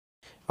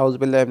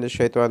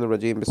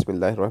औज़ुबिल्लाहिमिनश्शैतानिर्रजीम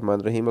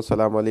बिस्मिल्लाहिर्रहमानिर्रहीम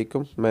अस्सलाम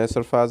वालेकुम। मैं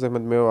सरफराज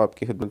अहमद में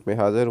आपकी खिदमत में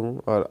हाज़िर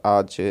हूँ और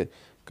आज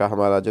का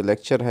हमारा जो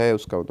लेक्चर है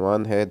उसका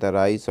उन्वान है the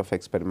rise of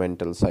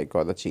experimental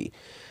psychology.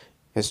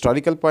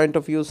 Historical point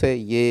of view से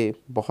ये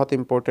बहुत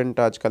इम्पोर्टेंट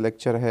आज का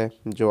लेक्चर है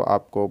जो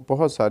आपको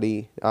बहुत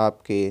सारी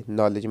आपके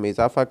नॉलेज में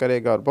इजाफ़ा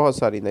करेगा और बहुत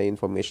सारी नई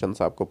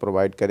इन्फॉर्मेशंस आपको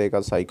प्रोवाइड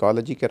करेगा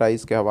साइकोलॉजी के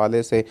राइज़ के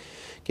हवाले से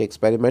कि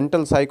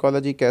एक्सपेरिमेंटल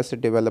साइकोलॉजी कैसे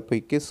डेवलप हुई,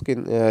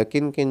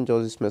 किन किन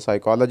जो इसमें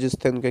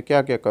साइकोलॉजिस्ट थे उनके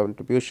क्या क्या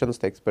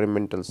कंट्रीब्यूशंस थे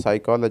एक्सपेरिमेंटल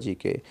साइकोलॉजी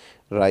के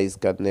राइज़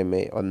करने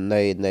में और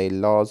नए नए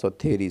लॉज और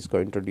थेरीज़ को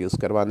इंट्रोड्यूस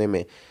करवाने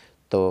में।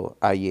 तो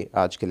आइए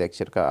आज के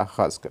लेक्चर का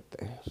आगाज़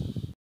करते हैं।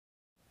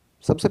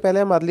 सबसे पहले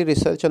हम अर्ली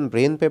रिसर्च ऑन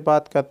ब्रेन पे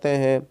बात करते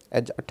हैं।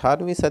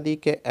 18वीं सदी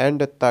के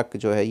एंड तक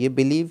जो है ये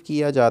बिलीव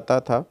किया जाता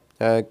था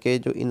कि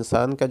जो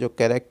इंसान का जो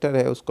कैरेक्टर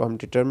है उसको हम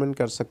डिटरमिन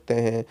कर सकते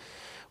हैं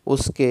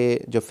उसके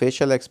जो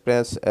फेशियल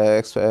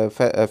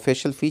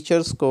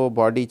फीचर्स को,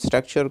 बॉडी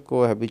स्ट्रक्चर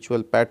को,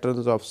 हैबिचुअल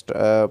पैटर्न्स ऑफ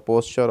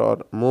पोस्चर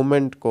और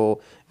मूवमेंट को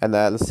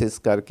एनालिसिस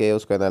करके,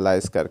 उसको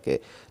एनालाइज करके।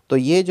 तो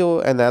ये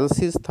जो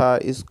एनालिसिस था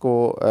इसको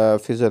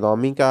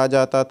फिजियोनॉमी कहा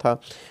जाता था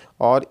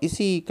और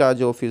इसी का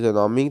जो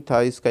फिजियोनॉमी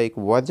था इसका एक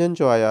वर्जन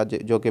जो आया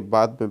जो कि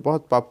बाद में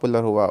बहुत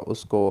पॉपुलर हुआ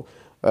उसको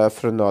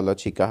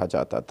फ्रेनोलॉजी कहा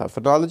जाता था।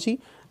 फ्रेनोलॉजी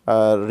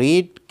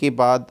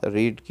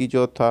रीड की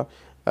जो था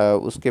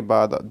उसके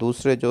बाद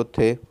दूसरे जो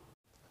थे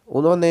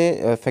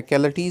उन्होंने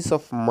फैकल्टीज़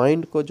ऑफ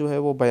माइंड को जो है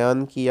वो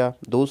बयान किया।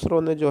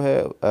 दूसरों ने जो है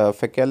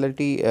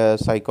फैकल्टी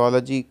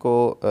साइकोलॉजी को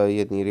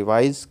यानी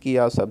रिवाइज़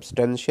किया,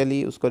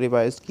 सब्सटेंशियली उसको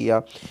रिवाइज़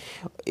किया।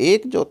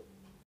 एक जो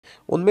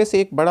उनमें से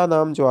एक बड़ा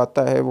नाम जो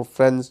आता है वो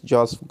फ्रांस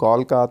जोसेफ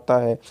गॉल का आता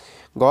है।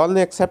 गॉल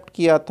ने एक्सेप्ट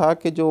किया था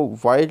कि जो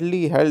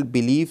वाइडली हेल्ड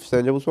बिलीफ्स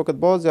हैं, जब उस वक्त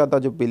बहुत ज़्यादा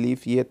जो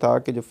बिलीफ ये था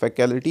कि जो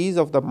फैकल्टीज़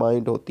ऑफ द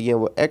माइंड होती हैं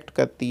वो एक्ट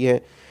करती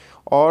हैं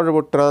और वो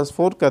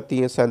ट्रांसफर करती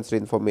हैं सेंसरी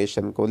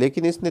इन्फॉर्मेशन को।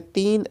 लेकिन इसने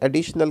 3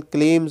 एडिशनल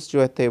क्लेम्स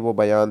जो थे वो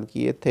बयान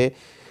किए थे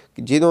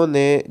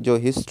जिन्होंने जो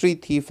हिस्ट्री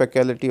थी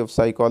फैकल्टी ऑफ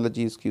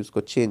साइकोलॉजीज़ की उसको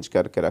चेंज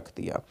करके रख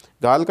दिया।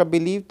 गाल का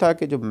बिलीव था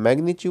कि जो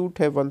मैग्नीट्यूड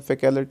है वन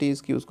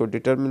फैकल्टीज़ की उसको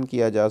डिटरमिन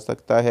किया जा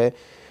सकता है।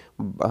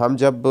 हम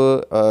जब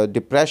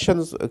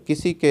डिप्रेशंस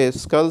किसी के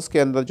स्कल्स के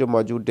अंदर जो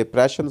मौजूद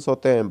डिप्रेशंस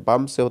होते हैं,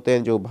 बम्स होते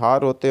हैं, जो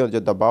भार होते हैं और जो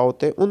दबाव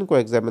होते हैं उनको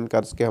एग्जामिन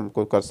करके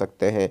हमको कर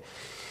सकते हैं।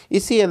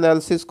 इसी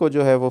एनालिसिस को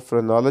जो है वो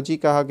फ्रेनोलॉजी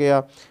कहा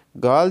गया।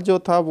 गाल जो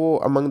था वो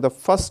अमंग द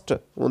फर्स्ट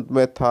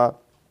उनमें था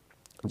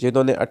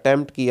जिन्होंने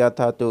अटेम्प्ट किया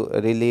था तो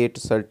relate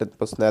certain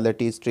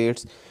personality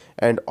traits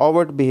and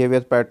overt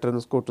behaviour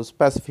patterns को टू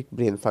स्पेसिफिक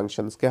ब्रेन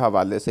फंक्शंस के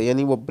हवाले से,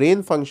 यानी वो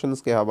ब्रेन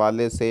फंक्शंस के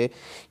हवाले से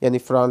यानी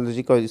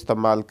फ्रेनोलॉजी को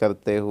इस्तेमाल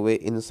करते हुए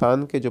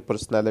इंसान के जो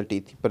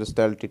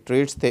पर्सनैलिटी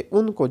ट्रेट्स थे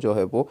उनको जो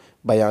है वो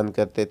बयान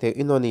करते थे।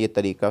 इन्होंने ये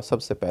तरीका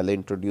सबसे पहले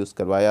इंट्रोड्यूस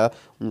करवाया।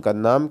 उनका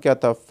नाम क्या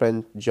था?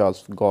 फ्रांस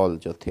जोसेफ गॉल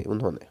जो थे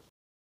उन्होंने।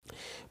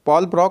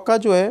 पॉल ब्रोका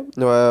जो है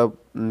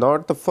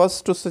not the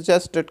first to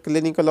suggest that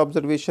clinical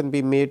observation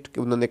be made.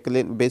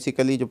 उन्होंने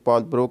बेसिकली जो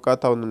पॉल ब्रोका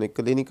था उन्होंने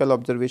क्लिनिकल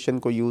ऑब्जर्वेशन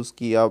को यूज़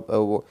किया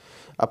वो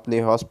अपने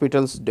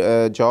हॉस्पिटल्स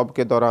जॉब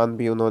के दौरान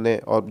भी उन्होंने,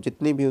 और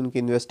जितनी भी उनकी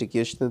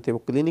इन्वेस्टिगेशन थे वो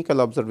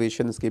क्लिनिकल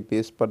ऑब्जर्वेशंस के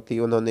बेस पर थी।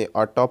 उन्होंने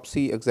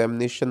ऑटोप्सी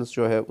एग्जामिनेशंस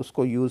जो है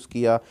उसको यूज़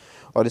किया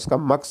और इसका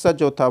मकसद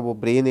जो था वो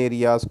ब्रेन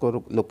एरियाज़ को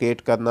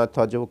लोकेट करना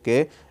था जो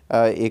कि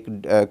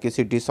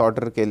किसी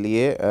डिसऑर्डर के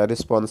लिए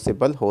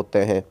रिस्पॉन्सिबल होते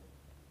हैं।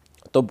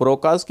 तो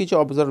ब्रोकास की जो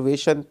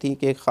ऑब्जर्वेशन थी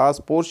कि एक ख़ास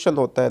पोर्शन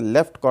होता है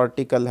लेफ़्ट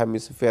कॉर्टिकल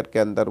हेमिस्फीयर के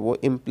अंदर, वो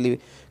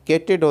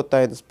इम्प्लीकेटेड होता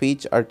है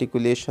स्पीच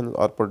आर्टिकुलेशन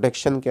और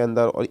प्रोडक्शन के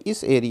अंदर, और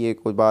इस एरिए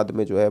को बाद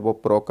में जो है वो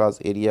ब्रोकास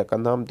एरिया का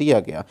नाम दिया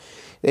गया।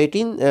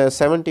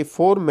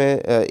 1874 में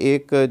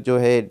एक जो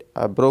है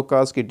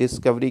ब्रोकास की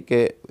डिस्कवरी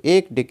के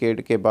एक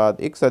डिकेड के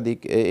बाद,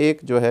 एक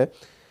जो है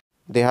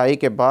दिहाई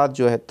के बाद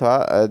जो है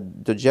था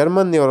जो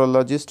जर्मन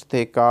न्यूरोलॉजिस्ट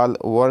थे कार्ल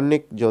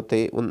वर्निक जो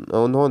थे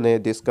उन्होंने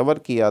डिस्कवर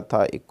किया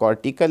था एक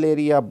कॉर्टिकल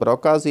एरिया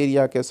ब्रोकास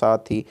एरिया के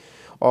साथ ही,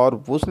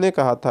 और उसने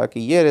कहा था कि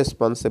ये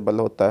रिस्पॉन्सिबल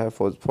होता है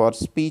फॉर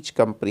स्पीच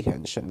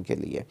कंप्रीहेंशन के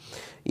लिए।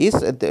 इस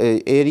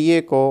एरिए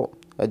को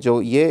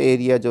ये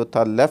एरिया जो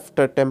था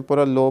left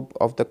temporal lobe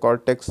of the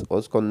cortex,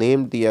 उसको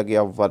नेम दिया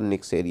गया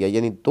वर्निक्स एरिया।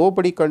 यानी 2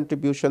 बड़ी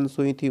कंट्रीब्यूशंस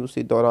हुई थी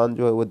उसी दौरान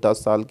जो है वो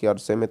 10 साल के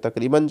अरसे में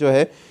तकरीबन जो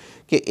है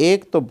कि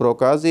एक तो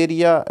ब्रोकास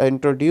एरिया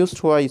इंट्रोड्यूस्ड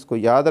हुआ, इसको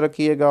याद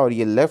रखिएगा, और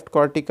ये लेफ़्ट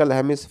कॉर्टिकल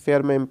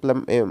हेमिस्फीयर में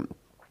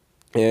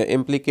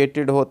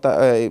इम्प्लिकेटेड होता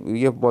है,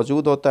 ये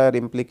मौजूद होता है और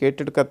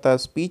इम्प्लिकेटेड करता है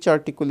स्पीच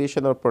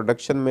आर्टिकुलेशन और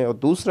प्रोडक्शन में, और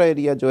दूसरा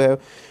एरिया जो है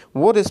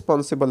वो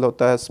रिस्पॉन्सिबल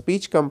होता है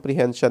स्पीच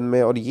कंप्रीहेंशन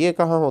में, और ये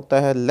कहाँ होता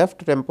है?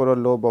 Left temporal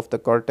lobe of the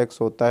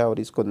cortex होता है, और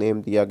इसको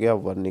नेम दिया गया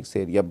वर्निक्स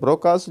एरिया।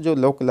 ब्रोकास जो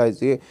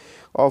localise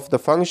of the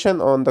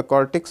function on the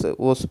cortex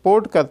वो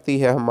सपोर्ट करती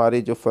है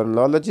हमारे जो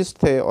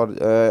फ्रेनोलॉजिस्ट थे,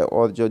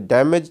 और जो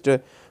डैमेज्ड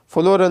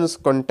फ्लोरेंस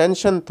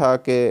कंटेंशन था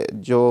कि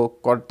जो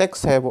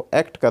कॉर्टेक्स है वो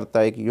एक्ट करता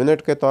है एक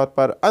यूनिट के तौर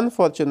पर।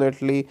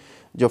 अनफॉर्चुनेटली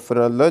जो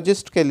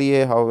फ्रेनोलॉजिस्ट के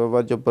लिए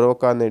हाउएवर जो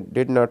ब्रोका ने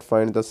did not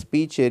find the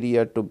speech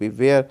area to be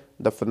where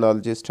the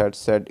फ्रेनोलॉजिस्ट had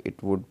said it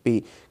would be,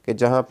 कि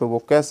जहाँ पे वो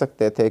कह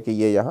सकते थे कि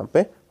ये यहाँ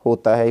पे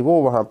होता है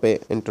वो वहाँ पे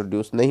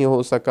इंट्रोड्यूस नहीं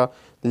हो सका।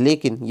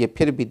 लेकिन ये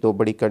फिर भी दो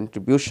बड़ी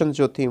कंट्रीब्यूशन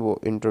जो थी वो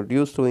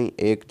इंट्रोड्यूस हुई,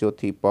 एक जो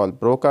थी पॉल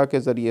ब्रोका के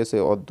ज़रिए से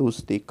और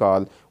दूसरी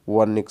कार्ल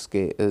वर्निक्स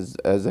के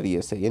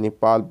ज़रिए से। यानी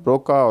पॉल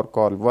ब्रोका और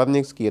कार्ल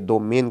वर्निक्स की ये दो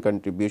मेन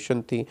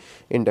कंट्रीब्यूशन थी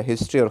इन द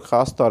हिस्ट्री, और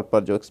ख़ास तौर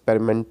पर जो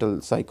एक्सपेरिमेंटल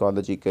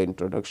साइकोलॉजी के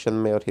इंट्रोडक्शन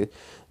में और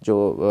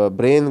जो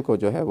ब्रेन को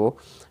जो है वो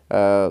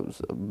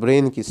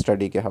ब्रेन की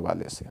स्टडी के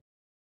हवाले से।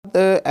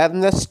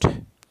 एर्नेस्ट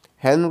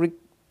हेनरी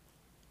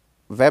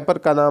वेबर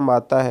का नाम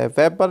आता है।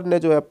 वेबर ने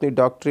जो है अपनी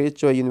डॉक्टरेट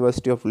जो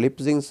यूनिवर्सिटी ऑफ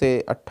लिप्जिंग से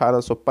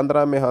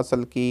 1815 में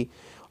हासिल की,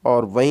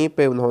 और वहीं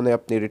पे उन्होंने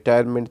अपनी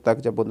रिटायरमेंट तक,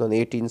 जब उन्होंने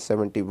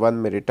 1871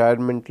 में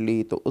रिटायरमेंट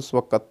ली तो उस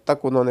वक्त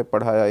तक उन्होंने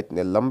पढ़ाया,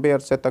 इतने लंबे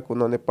अरसे तक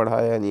उन्होंने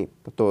पढ़ाया। यानी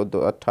तो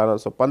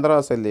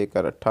 1815 से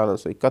लेकर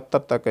 1871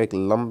 तक एक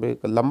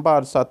लंबा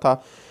अरसा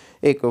था।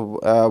 एक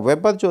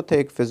वेबर जो थे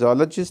एक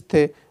फिजियोलॉजिस्ट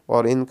थे,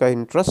 और इनका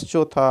इंटरेस्ट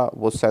जो था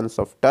वो सेंस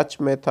ऑफ टच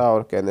में था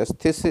और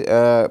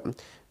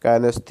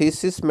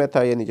काइनेस्थीसिस में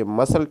था, यानी जो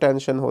मसल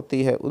टेंशन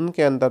होती है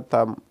उनके अंदर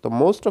था। तो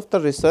मोस्ट ऑफ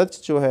द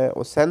रिसर्च जो है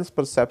वो सेंस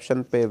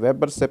परसेप्शन पे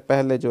वेबर से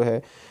पहले जो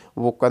है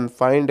वो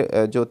कन्फाइंड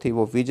जो थी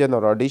वो विजन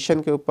और ऑडिशन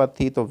के ऊपर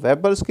थी। तो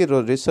वेबर्स की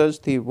जो रिसर्च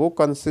थी वो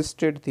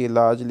कंसिस्टेड थी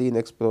लार्जली इन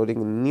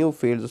एक्सप्लोरिंग न्यू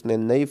फील्ड्स। उसने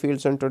नई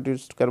फील्ड्स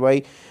इंट्रोड्यूस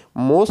करवाई,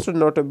 मोस्ट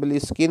नोटेबली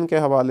स्किन के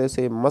हवाले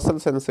से, मसल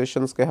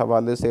सेंसेशंस के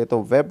हवाले से।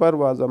 तो weber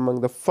was among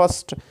the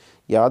first,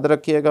 याद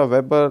रखिएगा,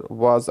 weber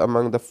was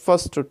among the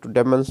first to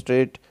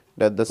demonstrate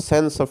that the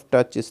sense of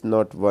touch is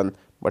not one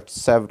but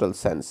several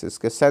senses,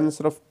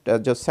 के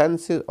जो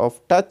सेंस ऑफ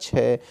टच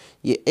है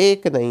ये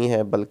एक नहीं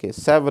है बल्कि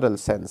सेवरल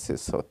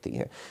सेंसेस होती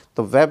है।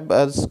 तो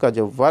वेबर्स का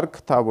जो वर्क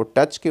था वो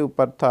टच के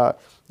ऊपर था।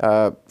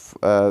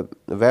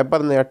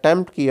 वेबर ने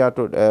अटेम्प्ट किया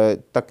तो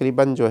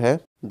तकरीबन जो है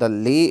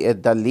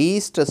द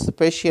लीस्ट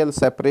स्पेशल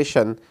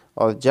सेपरेशन,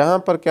 और जहाँ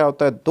पर क्या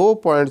होता है दो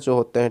पॉइंट जो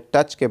होते हैं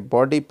टच के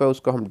बॉडी पे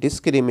उसको हम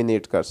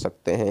डिस्क्रिमिनेट कर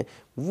सकते हैं,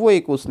 वो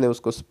एक उसने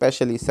उसको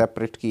स्पेशली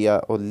सेपरेट किया,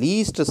 और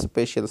लीस्ट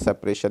स्पेशल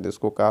सेपरेशन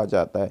इसको कहा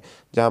जाता है,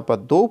 जहाँ पर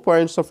दो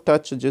पॉइंट्स ऑफ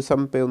टच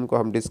जिस्म पे उनको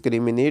हम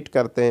डिस्क्रिमिनेट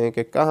करते हैं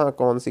कि कहाँ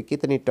कौन सी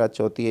कितनी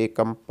टच होती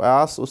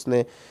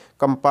है।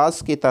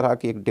 कंपास की तरह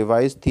की एक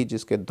डिवाइस थी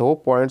जिसके दो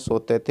पॉइंट्स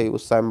होते थे,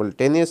 उस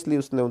साइमल्टेनियसली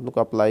उसने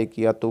उनको अप्लाई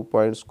किया 2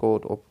 पॉइंट्स को।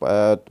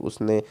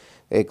 उसने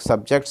एक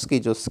सब्जेक्ट्स की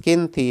जो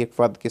स्किन थी, एक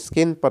फ़र्द की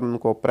स्किन पर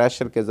उनको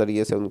प्रेशर के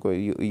ज़रिए से उनको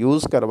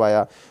यूज़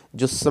करवाया।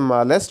 जो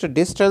स्मॉलेस्ट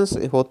डिस्टेंस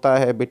होता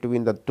है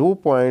between the 2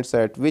 points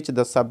at which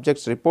the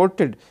subjects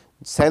reported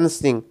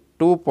sensing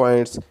 2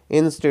 points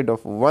instead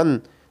of 1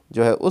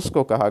 जो है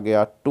उसको कहा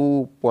गया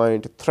 2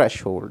 पॉइंट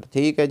थ्रेशोल्ड।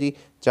 ठीक है जी,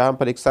 जहाँ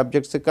पर एक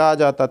सब्जेक्ट से कहा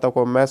जाता था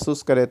को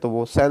महसूस करे तो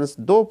वो सेंस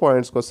 2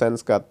 पॉइंट्स को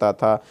सेंस करता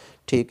था।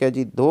 ठीक है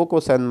जी, 2 को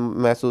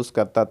महसूस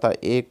करता था,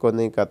 1 को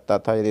नहीं करता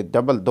था, यानी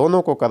डबल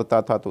दोनों को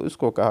करता था, तो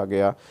इसको कहा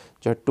गया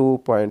जो 2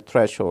 पॉइंट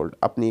थ्रेशोल्ड।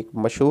 अपनी एक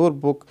मशहूर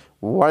book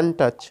one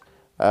touch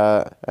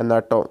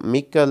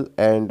anatomical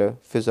and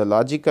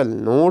physiological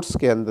notes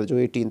के अंदर जो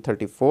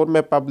 1834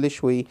 में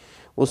पब्लिश हुई,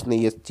 उसने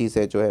ये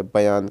चीज़ें जो है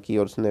बयान की,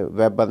 और उसने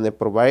वेबर ने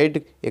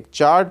एक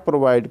चार्ट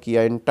प्रोवाइड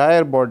किया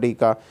इंटायर बॉडी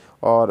का,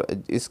 और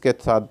इसके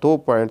साथ 2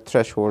 पॉइंट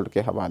थ्रेशोल्ड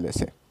के हवाले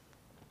से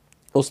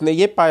उसने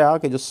ये पाया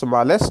कि जो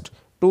स्मॉलेस्ट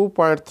 2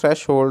 पॉइंट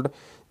थ्रेशोल्ड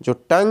जो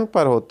टंग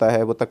पर होता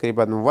है वो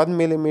तकरीबन 1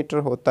 मिलीमीटर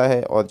होता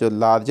है, और जो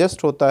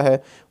लार्जेस्ट होता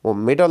है वो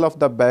मिडल ऑफ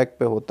द बैक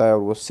पे होता है और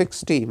वो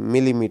 60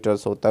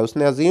 मिलीमीटर्स होता है।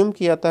 उसने अज्यूम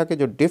किया था कि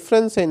जो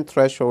डिफरेंस है इन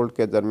थ्रेशोल्ड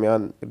के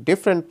दरमियान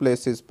डिफरेंट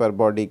प्लेसेस पर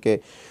बॉडी के,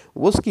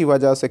 उसकी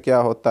वजह से क्या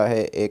होता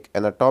है एक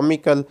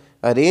anatomical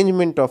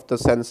arrangement of the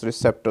sense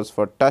receptors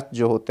for touch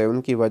जो होते हैं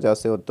उनकी वजह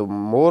से, तो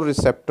मोर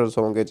रिसेप्टर्स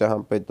होंगे जहाँ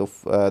पे तो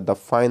द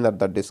फाइनर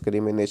द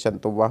डिस्क्रिमिनेशन,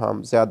 तो वहाँ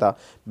हम ज़्यादा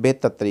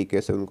बेहतर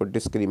तरीके से उनको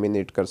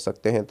डिस्क्रिमिनेट कर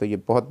सकते हैं। तो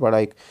ये बहुत बड़ा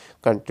एक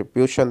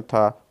कंट्रीब्यूशन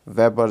था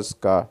वेबर्स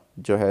का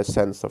जो है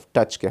सेंस ऑफ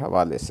टच के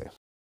हवाले से।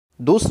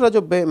 दूसरा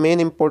जो मेन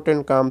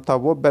इम्पोर्टेंट काम था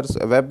वो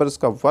वेबर्स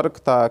का वर्क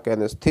था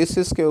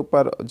कैनेस्थीसिस के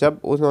ऊपर। जब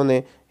उन्होंने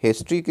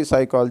हिस्ट्री की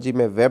साइकोलॉजी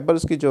में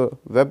वेबर्स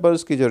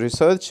की जो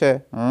रिसर्च है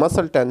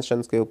मसल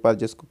टेंशन्स के ऊपर,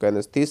 जिसको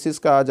कैनेस्थीसिस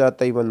कहा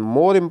जाता है, even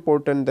more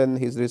important then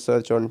his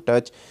research on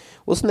touch,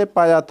 उसने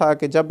पाया था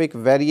कि जब एक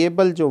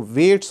वेरिएबल जो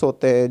वेट्स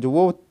होते हैं, जो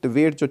वो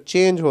वेट जो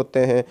चेंज होते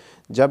हैं,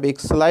 जब एक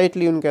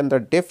स्लाइटली उनके अंदर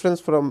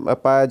डिफरेंस फ्रॉम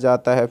पाया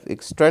जाता है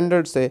एक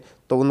स्टैंडर्ड से,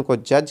 तो उनको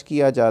जज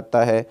किया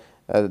जाता है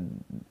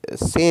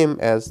सेम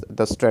एज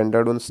द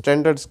स्टैंडर्ड, उन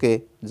स्टैंडर्ड्स के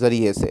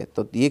ज़रिए से।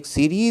 तो ये एक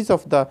सीरीज़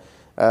ऑफ द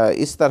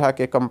इस तरह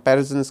के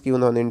कंपैरिजंस की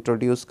उन्होंने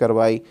इंट्रोड्यूस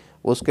करवाई,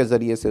 उसके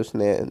ज़रिए से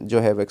उसने जो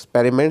है वो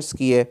एक्सपेरिमेंट्स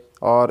किए,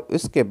 और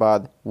इसके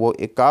बाद वो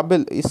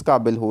इस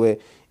काबिल हुए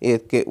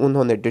कि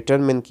उन्होंने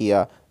डिटरमिन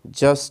किया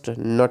जस्ट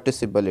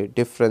नोटिसेबल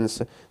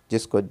डिफरेंस,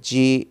 जिसको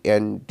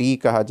GND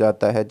कहा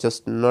जाता है,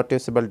 जस्ट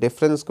नोटिसेबल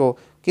डिफरेंस को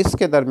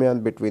किसके दरमियान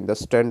between the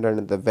standard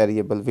and the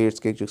variable weights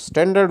के, जो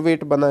स्टैंडर्ड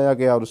वेट बनाया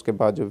गया और उसके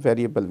बाद जो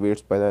वेरिएबल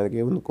वेट्स बनाए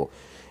गए उनको।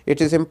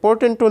 It is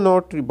important to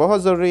note,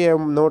 बहुत ज़रूरी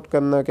है नोट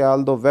करना कि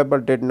although Weber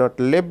did not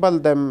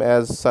label them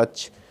as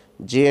such,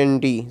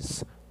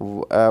 GNDs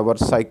were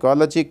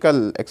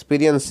psychological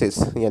experiences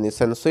यानी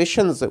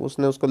सेंसेशंस,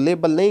 उसने उसको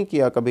लेबल नहीं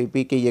किया कभी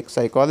भी कि ये एक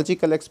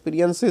साइकोलॉजिकल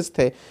एक्सपीरियंसेस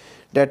थे।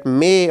 that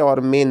may or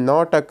may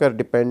not occur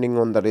depending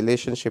on the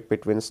relationship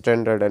between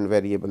standard and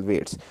variable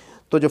weights।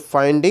 तो जो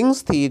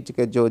फाइंडिंग्स थी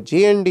कि जो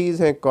GNDs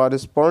हैं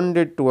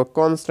कॉरिस्पॉन्डेड to a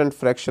constant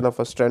fraction of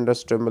a standard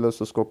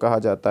stimulus, उसको कहा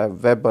जाता है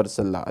वेबर्स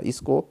लॉ।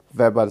 इसको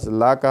वेबर्स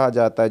लॉ कहा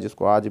जाता है,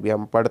 जिसको आज भी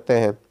हम पढ़ते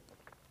हैं।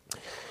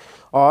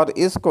 और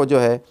इसको जो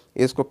है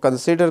इसको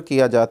कंसिडर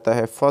किया जाता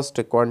है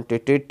first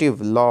quantitative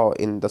law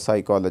in the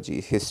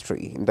psychology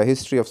history. In the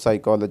history of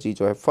psychology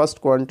जो है फर्स्ट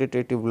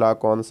क्वांटिटेटिव लॉ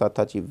कौन सा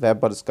था जी?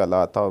 वेबर्स का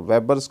लॉ था। और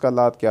वेबर्स का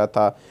लॉ क्या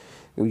था?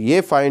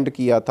 ये फाइंड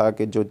किया था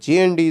कि जो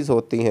GNDs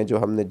होती हैं, जो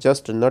हमने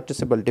जस्ट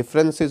नोटिसेबल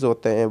डिफरेंसेस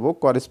होते हैं, वो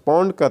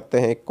कॉरिस्पॉन्ड करते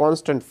हैं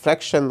constant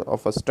fraction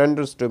of a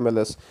standard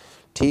stimulus.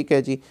 ठीक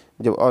है जी।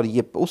 जब और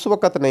ये उस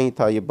वक़्त नहीं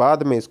था, ये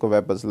बाद में इसको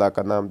वेबर्स लॉ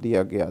का नाम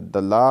दिया गया। The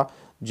law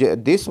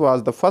this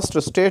was the first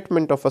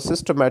statement of a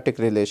systematic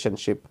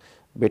relationship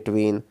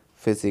between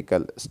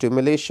physical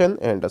stimulation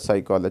and a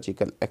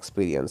psychological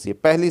experience। ये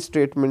पहली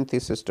स्टेटमेंट थी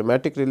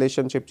सिस्टमैटिक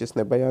रिलेशनशिप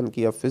जिसने बयान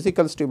किया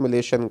फिजिकल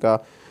स्टिमुलेशन का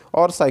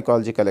और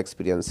साइकोलॉजिकल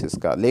एक्सपीरियंसेस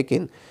का।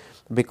 लेकिन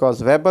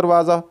because weber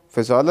was a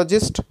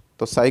physiologist,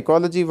 तो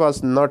psychology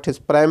was not his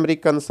primary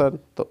concern.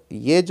 तो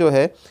ये जो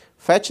है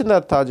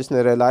फेचनर था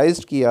जिसने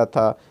रियलाइज किया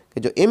था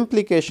कि जो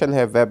इम्प्लीकेशन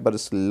है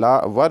वेबर्स लॉ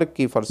वर्क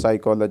की फॉर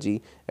साइकोलॉजी,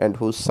 एंड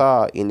हु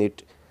सा in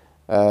it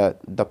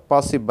the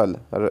possible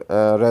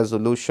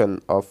resolution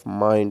of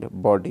mind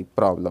body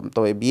problem.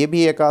 तो ये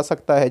भी एक आ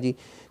सकता है जी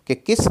कि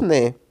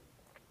किसने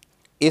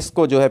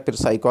इसको जो है फिर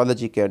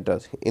साइकोलॉजी के अंदर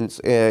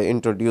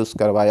इंट्रोड्यूस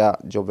करवाया।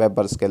 जो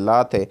वेबर्स के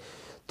लॉ थे,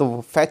 तो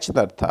वो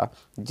फेचनर था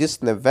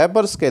जिसने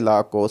वेबर्स के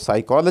लॉ को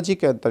साइकोलॉजी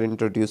के अंदर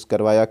इंट्रोड्यूस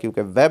करवाया,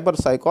 क्योंकि वेबर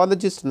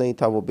साइकोलॉजिस्ट नहीं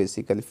था, वो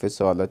बेसिकली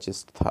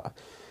फिजियोलॉजिस्ट था।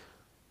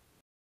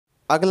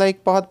 अगला एक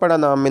बहुत बड़ा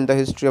नाम in the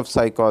history of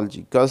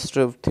psychology,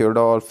 गुस्टाव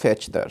Theodore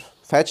Fechner.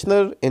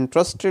 Fechner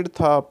interested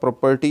था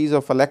प्रॉपर्टीज़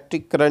ऑफ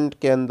इलेक्ट्रिक करंट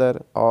के अंदर,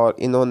 और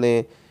इन्होंने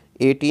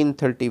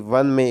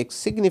 1831 में एक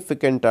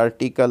सिग्निफिकेंट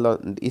आर्टिकल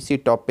इसी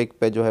टॉपिक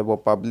पे जो है वो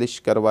पब्लिश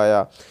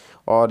करवाया।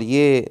 और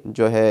ये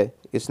जो है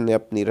इसने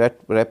अपनी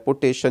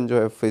रेपुटेशन जो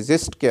है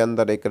फिजिस्ट के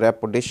अंदर एक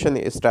रेपुटेशन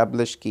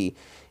इस्टेब्लिश की।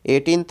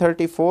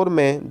 1834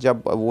 में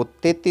जब वो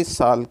 33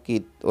 साल की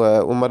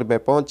उम्र में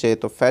पहुँचे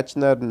तो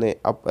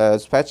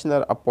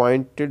फेचनर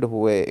अपॉइंटेड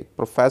हुए एक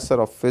professor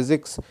of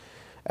physics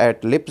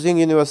eight लिप्जिंग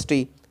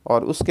university.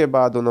 और उसके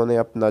बाद उन्होंने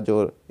अपना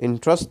जो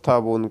इंटरेस्ट था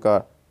वो उनका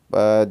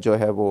जो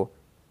है वो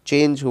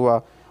चेंज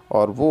हुआ,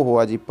 और वो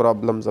हुआ जी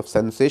प्रॉब्लम्स ऑफ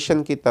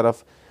सेंसेशन की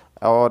तरफ।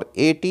 और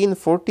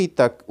 1840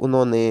 तक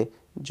उन्होंने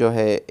जो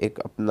है एक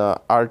अपना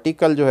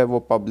आर्टिकल जो है वो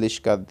पब्लिश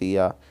कर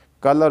दिया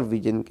कलर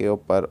विजन के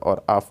ऊपर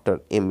और आफ्टर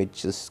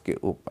इमेजेस के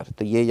ऊपर।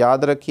 तो ये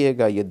याद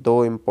रखिएगा, ये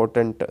दो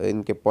इम्पोर्टेंट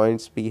इनके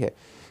पॉइंट्स भी है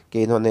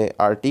कि इन्होंने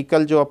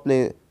आर्टिकल जो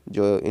अपने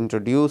जो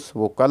इंट्रोड्यूस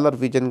वो कलर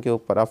विजन के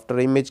ऊपर आफ्टर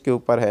इमेज के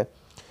ऊपर है।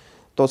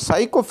 तो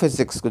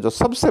साइकोफिज़िक्स को जो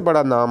सबसे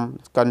बड़ा नाम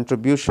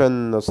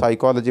कंट्रीब्यूशन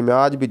साइकोलॉजी में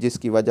आज भी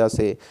जिसकी वजह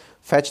से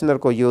फेचनर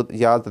को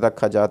याद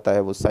रखा जाता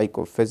है, वो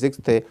साइकोफिज़िक्स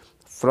थे।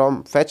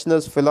 फ्रॉम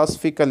फेचनर्स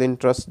फिलोसफिकल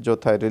इंटरेस्ट जो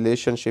था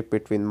relationship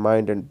between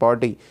mind and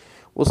body,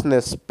 उसने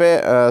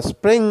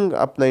स्प्रिंग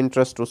अपना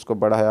इंटरेस्ट उसको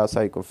बढ़ाया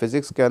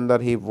साइकोफिज़िक्स के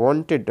अंदर। He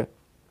wanted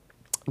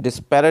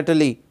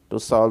डिस्पैरेटली to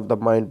solve the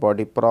mind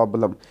body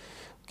problem.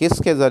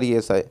 किसके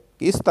ज़रिए से,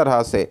 किस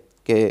तरह से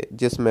कि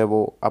जिसमें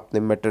वो अपने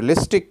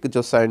मेटेरियलिस्टिक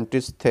जो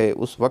साइंटिस्ट थे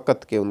उस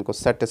वक़्त के उनको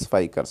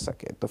सेटिस्फाई कर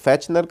सके। तो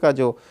फेचनर का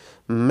जो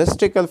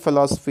मिस्टिकल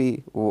फ़िलासफ़ी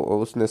वो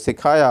उसने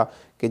सिखाया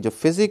कि जो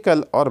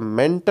फिज़िकल और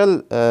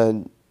मेंटल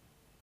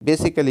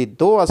बेसिकली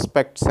दो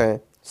एस्पेक्ट्स हैं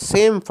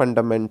सेम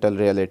फंडामेंटल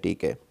रियलिटी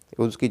के।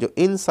 उसकी जो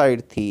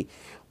इनसाइड थी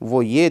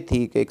वो ये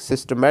थी कि एक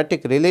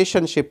सिस्टमैटिक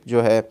रिलेशनशिप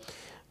जो है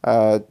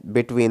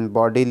बिटवीन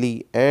बॉडीली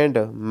एंड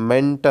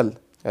मेंटल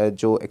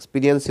जो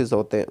एक्सपीरियंसेस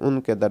होते हैं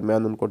उनके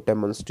दरमियान उनको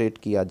डेमोन्स्ट्रेट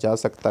किया जा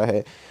सकता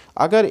है।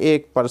 अगर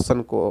एक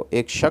पर्सन को,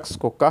 एक शख्स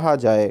को कहा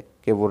जाए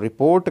कि वो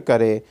रिपोर्ट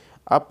करे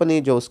अपनी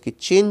जो उसकी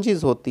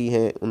चेंजेस होती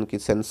हैं उनकी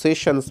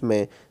सेंसेशंस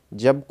में,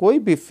 जब कोई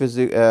भी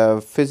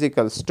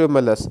फिज़िकल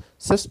स्टिमुलस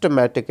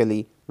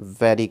सिस्टमेटिकली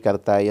वेरी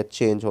करता है या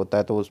चेंज होता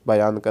है, तो उस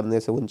बयान करने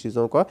से उन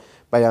चीज़ों का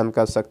बयान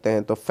कर सकते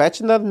हैं। तो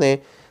फेचनर ने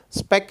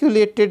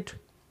स्पेकुलेटेड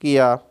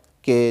किया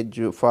कि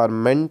जो for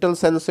mental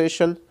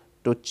sensation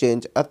to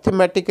change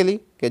अर्थमेटिकली,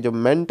 के जो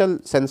मेंटल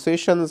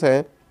सेंसेशंस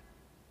हैं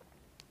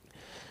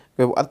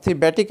वो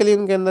अर्थमेटिकली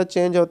उनके अंदर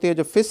चेंज होती है,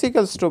 जो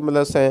फिज़िकल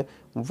स्टिमुलस हैं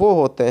वो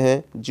होते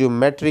हैं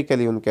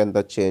ज्योमेट्रिकली उनके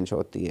अंदर चेंज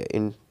होती है।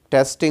 इन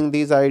टेस्टिंग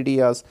दीज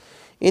आइडियाज़,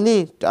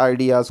 इन्हीं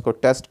आइडियाज़ को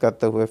टेस्ट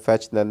करते हुए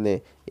फेचनर ने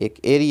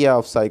एक एरिया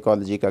ऑफ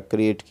साइकोलॉजी का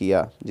क्रिएट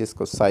किया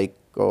जिसको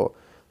साइको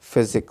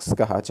फिज़िक्स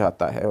कहा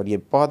जाता है। और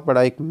ये बहुत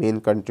बड़ा एक मेन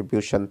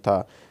कंट्रीब्यूशन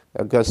था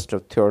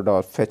गुस्टाव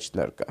थियोडोर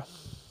फेचनर का।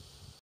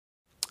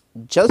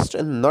 जस्ट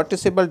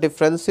नोटिसेबल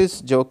डिफरेंसेस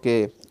जो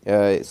कि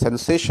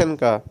सेंसेशन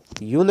का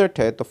यूनिट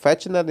है, तो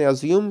फेचनर ने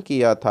अज्यूम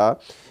किया था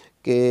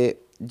कि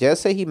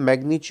जैसे ही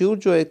मैग्नीट्यूड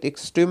जो है एक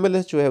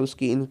स्टिमुलस जो है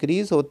उसकी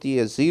इंक्रीज़ होती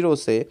है ज़ीरो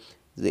से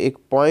एक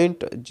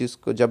पॉइंट,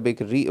 जिसको जब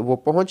एक वो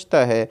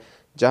पहुंचता है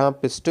जहां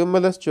पे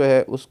स्टिमुलस जो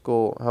है उसको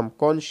हम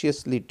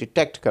कॉन्शियसली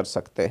डिटेक्ट कर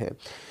सकते हैं।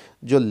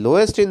 जो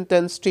लोएस्ट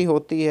इंटेंसिटी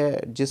होती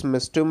है जिसमें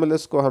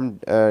स्टिमुलस को हम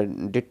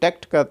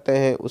डिटेक्ट करते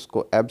हैं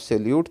उसको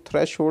एब्सोल्यूट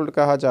थ्रेशोल्ड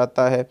कहा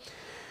जाता है।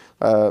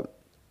 अ,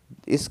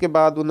 इसके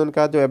बाद उन्होंने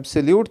कहा जो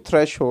एब्सोल्यूट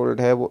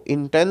थ्रेशोल्ड है वो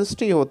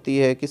इंटेंसिटी होती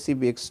है किसी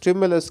भी एक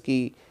स्टिमुलस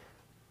की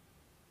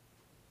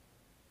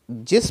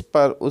जिस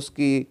पर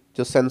उसकी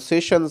जो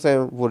सेंसेशंस हैं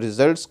वो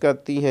रिजल्ट्स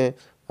करती हैं,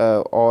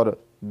 और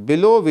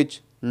below which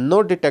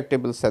no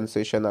detectable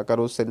sensation, अगर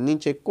उससे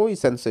नीचे कोई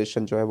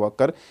सेंसेशन जो है वो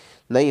अकर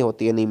नहीं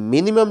होती, यानी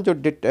मिनिमम जो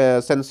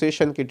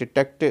सेंसेशन की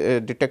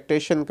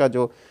डिटेक्टेशन का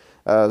जो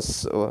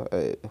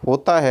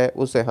होता है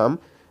उसे हम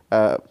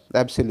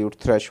एब्सोल्यूट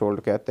थ्रेशोल्ड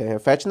कहते हैं।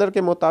 फैचनर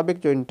के मुताबिक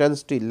जो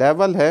इंटेंसिटी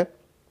लेवल है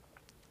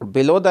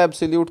बिलो द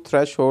एब्सोल्यूट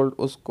थ्रेशोल्ड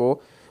उसको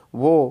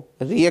वो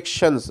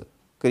रिएक्शंस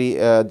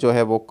जो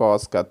है वो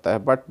कॉज करता है,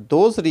 but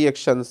those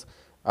reactions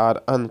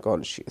are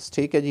unconscious.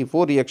 ठीक है जी,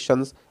 वो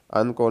रिएक्शंस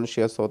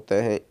अनकॉन्शियस होते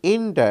हैं।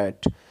 In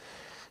that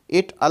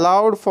it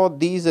allowed for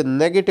these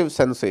negative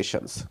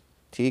sensations.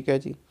 ठीक है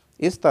जी,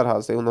 इस तरह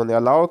से उन्होंने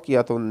अलाउ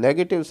किया तो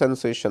नेगेटिव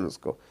सेंसेशंस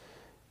को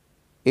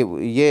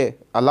ये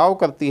अलाउ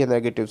करती है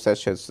नेगेटिव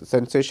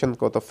सेंसेशन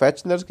को। तो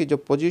फैचनर की जो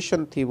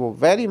पोजीशन थी वो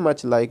very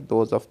much like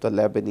those of the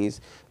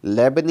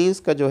Lebanese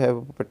का जो है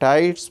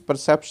पेटाइट्स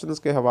परसेप्शंस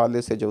के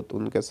हवाले से जो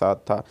उनके साथ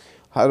था,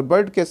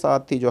 हर्बर्ट के साथ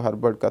थी जो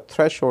हर्बर्ट का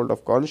थ्रेशोल्ड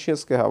ऑफ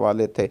कॉन्शियस के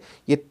हवाले थे।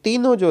 ये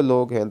तीनों जो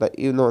लोग हैं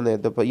इन्होंने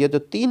ये जो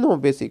तीनों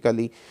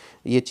बेसिकली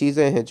ये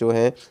चीज़ें हैं जो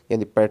हैं,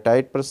 यानी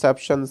पेटाइट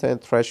परसेप्शंस हैं,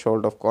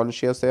 थ्रेशोल्ड ऑफ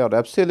कॉन्शियस है और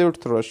एब्सोल्यूट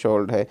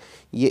थ्रेशोल्ड है,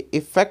 ये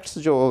इफ़ेक्ट्स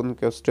जो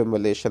उनके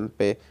स्टिमुलेशन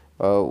पे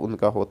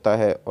उनका होता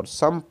है, और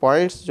सम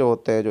पॉइंट्स जो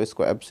होते हैं जो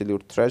इसको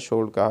एब्सोल्यूट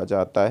थ्रेशोल्ड कहा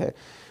जाता है,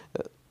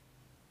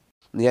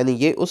 यानी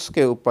ये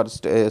उसके ऊपर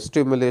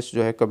स्टिमुलेस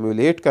जो है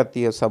कम्युलेट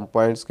करती है सम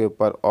पॉइंट्स के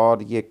ऊपर,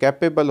 और ये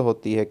कैपेबल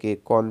होती है कि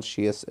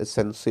कॉन्शियस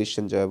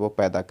सेंसेशन जो है वो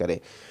पैदा करे।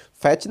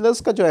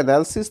 फैचनर्स का जो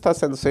एनालिसिस था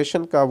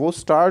सेंसेशन का वो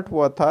स्टार्ट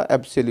हुआ था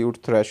एब्सोल्यूट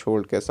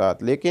थ्रेशोल्ड के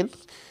साथ, लेकिन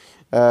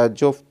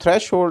जो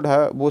थ्रेशोल्ड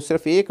है वो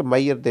सिर्फ एक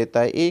मैयर देता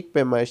है, एक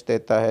पैमाइश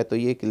देता है, तो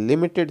ये एक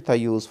लिमिटेड था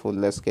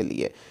यूज़फुलनेस के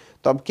लिए।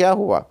 तो अब क्या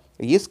हुआ,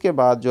 इसके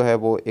बाद जो है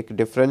वो एक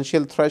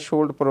डिफरेंशियल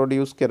थ्रेशोल्ड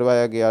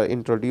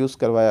इंट्रोड्यूस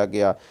करवाया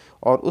गया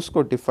और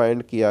उसको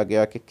डिफाइंड किया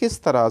गया कि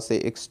किस तरह से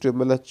एक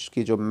स्टिमुलस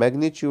की जो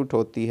मैग्नीट्यूड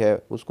होती है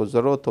उसको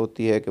ज़रूरत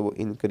होती है कि वो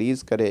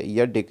इंक्रीज़ करे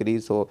या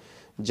डिक्रीज़ हो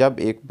जब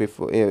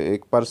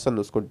एक पर्सन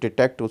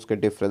उसके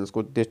डिफरेंस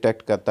को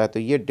डिटेक्ट करता है। तो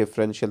ये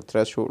डिफरेंशियल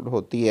थ्रेशोल्ड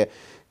होती है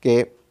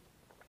कि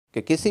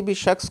किसी भी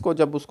शख्स को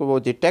जब उसको वो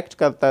डिटेक्ट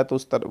करता है तो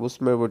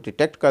उसमें वो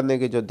डिटेक्ट करने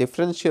के जो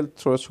डिफरेंशियल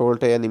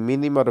थ्रेशोल्ड है, यानी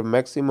मिनिमम और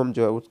मैक्सिमम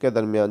जो है उसके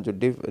दरमियान जो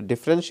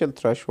डिफरेंशियल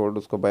थ्रेशोल्ड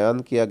उसको बयान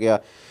किया गया।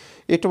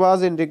 It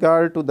was in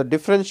regard to the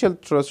differential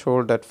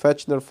threshold that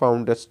फैचनर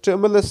found that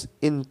stimulus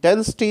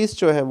intensities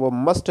जो है वो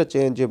must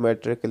change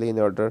geometrically in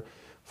order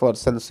for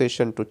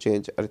sensation to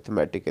change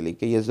arithmetically,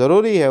 कि ये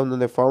ज़रूरी है।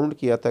 उन्होंने फाउंड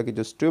किया था कि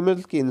जो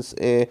स्टिमुलस की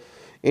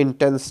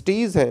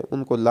इंटेंसिटीज़ हैं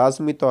उनको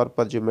लाजमी तौर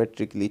पर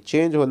ज्योमेट्रिकली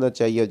चेंज होना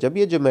चाहिए। जब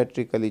ये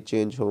ज्योमेट्रिकली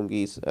चेंज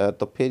होंगी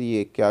तो फिर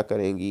ये क्या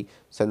करेंगी,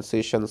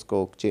 सेंसेशंस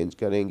को चेंज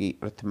करेंगी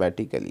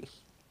अरिथमेटिकली।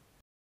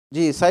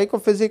 जी,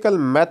 साइकोफिज़िकल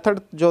मेथड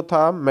जो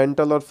था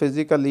मेंटल और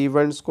फिज़िकल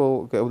इवेंट्स को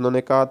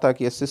उन्होंने कहा था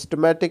कि ये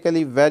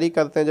सिस्टमेटिकली वेरी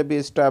करते हैं। जब ये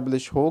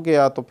इस्टेब्लिश हो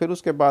गया तो फिर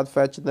उसके बाद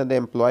फैचनर ने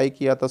एम्प्लॉय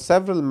किया था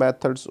सेवरल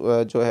मेथड्स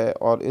जो है,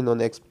 और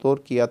इन्होंने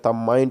एक्सप्लोर किया था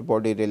माइंड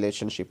बॉडी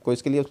रिलेशनशिप को।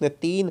 इसके लिए उसने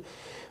 3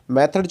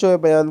 मेथड जो है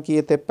बयान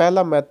किए थे।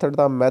 पहला मेथड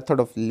था मेथड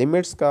ऑफ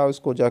लिमिट्स का,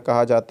 उसको जो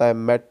कहा जाता है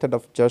मेथड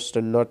ऑफ जस्ट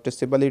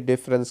नोटिसेबली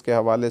डिफरेंस के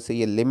हवाले से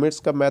ये लिमिट्स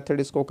का मेथड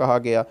इसको कहा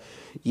गया।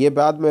 ये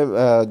बाद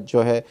में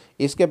जो है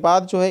इसके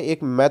बाद जो है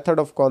एक मेथड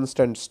ऑफ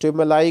कांस्टेंट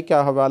स्टिमुलाई के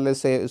हवाले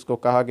से इसको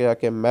कहा गया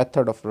कि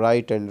method of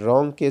right and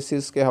wrong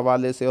cases के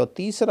हवाले से, और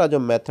तीसरा जो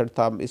मेथड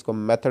था इसको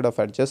मेथड ऑफ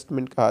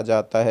एडजस्टमेंट कहा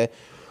जाता है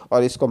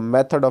और इसको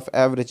मेथड ऑफ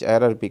एवरेज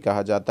एरर भी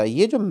कहा जाता है।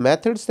 ये जो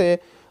मेथड्स है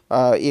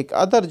एक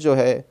अदर जो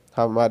है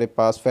हमारे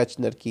पास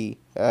फैचनर की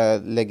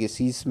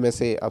लेगेसीज में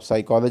से, अब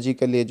साइकोलॉजी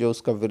के लिए जो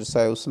उसका विरसा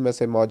है उसमें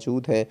से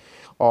मौजूद हैं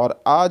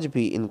और आज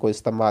भी इनको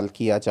इस्तेमाल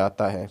किया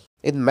जाता है।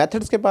 इन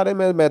मेथड्स के बारे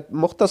में मैं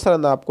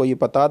मुख्तसरन आपको ये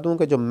बता दूं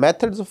कि जो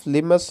मेथड्स ऑफ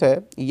लिमस है,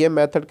 ये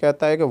मेथड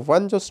कहता है कि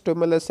वन जो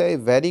स्टिमुलस है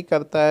वेरी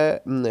करता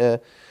है,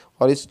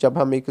 और जब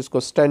हम इसको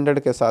स्टैंडर्ड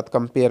के साथ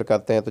कंपेयर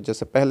करते हैं तो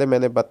जैसे पहले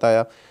मैंने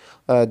बताया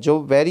जो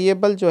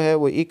वेरिएबल जो है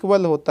वो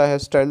इक्वल होता है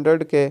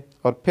स्टैंडर्ड के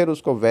और फिर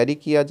उसको वेरी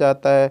किया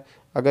जाता है।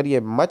 अगर ये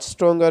मच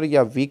स्ट्रोंगर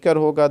या वीकर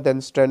होगा देन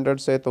स्टैंडर्ड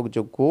से, तो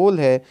जो गोल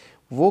है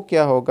वो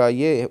क्या होगा,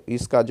 ये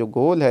इसका जो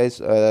गोल है इस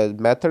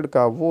मेथड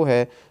का वो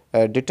है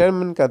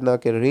डिटरमिन करना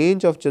कि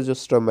रेंज ऑफ जो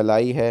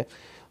स्टिमुलाई है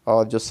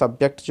और जो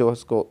सब्जेक्ट जो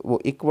उसको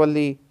वो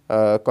इक्वली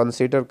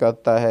कंसीडर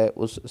करता है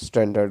उस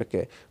स्टैंडर्ड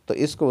के। तो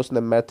इसको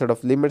उसने मेथड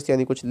ऑफ लिमिट्स,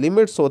 यानी कुछ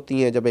लिमिट्स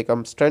होती हैं जब एक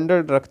हम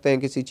स्टैंडर्ड रखते हैं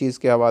किसी चीज़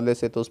के हवाले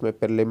से तो उसमें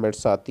फिर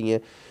लिमिट्स आती हैं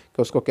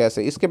कि उसको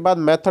कैसे। इसके बाद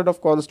मेथड ऑफ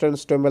कांस्टेंट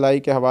स्टिमुलाई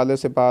के हवाले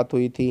से बात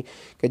हुई थी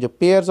कि जो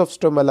पेयर्स ऑफ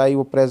स्टिमुलाई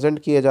वो प्रेजेंट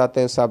किए जाते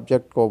हैं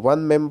सब्जेक्ट को, one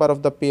member of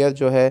the pair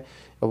जो है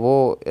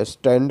वो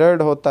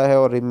स्टैंडर्ड होता है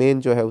और रिमेन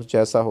जो है उस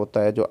जैसा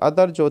होता है। जो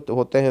अदर जो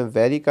होते हैं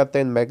वेरी करते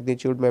हैं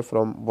मैग्नीट्यूड में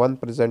from one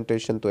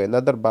presentation to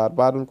another, बार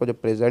बार उनको जो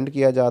प्रेजेंट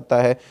किया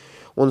जाता है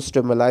उन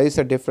स्टिमुलाई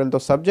से डिफरेंट। तो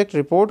सब्जेक्ट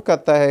रिपोर्ट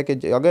करता है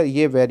कि अगर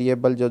ये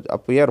वेरिएबल जो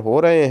अपीयर हो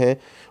रहे हैं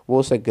वो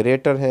उससे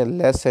ग्रेटर हैं,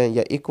 लेस हैं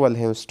या इक्वल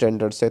हैं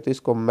स्टैंडर्ड से, तो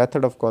इसको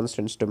मेथड ऑफ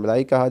कांस्टेंट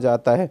स्टिमुलाई कहा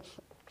जाता है।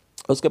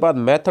 उसके बाद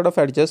मेथड ऑफ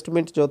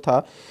एडजस्टमेंट जो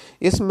था,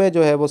 इसमें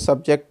जो है वो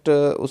सब्जेक्ट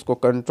उसको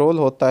कंट्रोल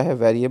होता है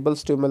वेरिएबल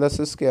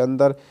स्टिमुलसिस के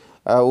अंदर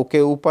के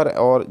ऊपर,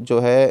 और जो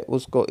है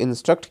उसको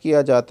इंस्ट्रक्ट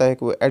किया जाता है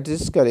कि वो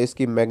एडजस्ट करे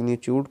इसकी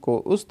मैग्नीट्यूड को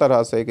उस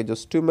तरह से कि जो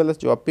स्टिमुलस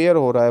जो अपीयर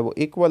हो रहा है वो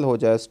इक्वल हो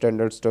जाए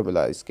स्टैंडर्ड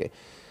स्टिमुलस के।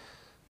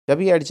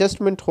 जब ये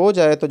एडजस्टमेंट हो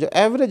जाए तो जो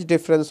एवरेज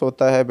डिफरेंस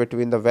होता है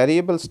बिटवीन द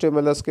वेरिएबल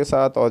स्टिमुलस के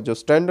साथ और जो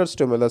स्टैंडर्ड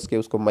स्टिमुलस के,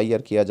 उसको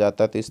मैयर किया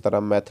जाता है। तो इस तरह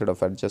मेथड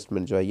ऑफ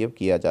एडजस्टमेंट जो है ये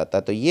किया जाता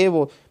है। तो ये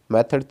वो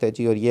मेथड थे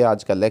जी, और ये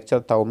आज का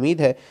लेक्चर था।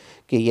 उम्मीद है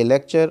कि ये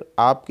लेक्चर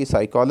आपकी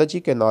साइकोलॉजी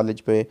के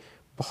नॉलेज में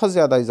बहुत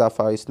ज़्यादा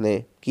इजाफा इसने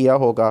किया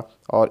होगा,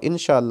 और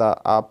इंशाल्लाह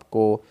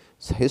आपको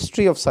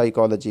हिस्ट्री ऑफ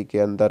साइकोलॉजी के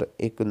अंदर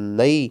एक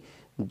नई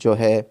जो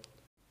है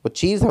वो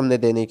चीज़ हमने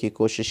देने की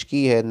कोशिश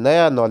की है,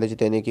 नया नॉलेज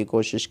देने की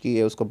कोशिश की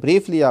है, उसको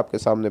ब्रीफली आपके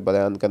सामने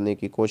बयान करने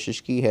की कोशिश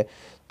की है,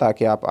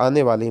 ताकि आप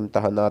आने वाले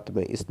इम्तहानात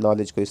में इस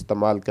नॉलेज को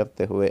इस्तेमाल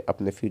करते हुए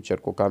अपने फ्यूचर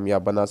को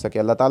कामयाब बना सके।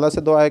 अल्लाह ताला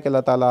से दुआ है कि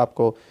अल्लाह ताला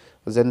आपको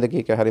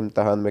ज़िंदगी के हर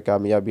इम्तहान में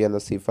कामयाबियाँ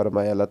नसीब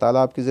फरमाए। अल्लाह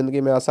ताला आपकी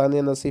ज़िंदगी में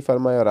आसानियाँ नसीब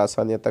फरमाए और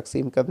आसानियाँ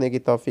तकसीम करने की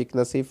तौफीक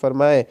नसीब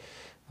फरमाए।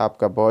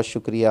 आपका बहुत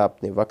शुक्रिया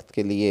अपने वक्त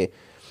के लिए,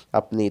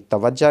 अपनी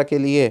तवज्जो के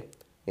लिए।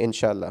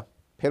 इंशाअल्लाह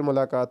फिर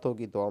मुलाकात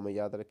होगी। दुआ में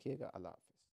याद रखिएगा। अल्लाह।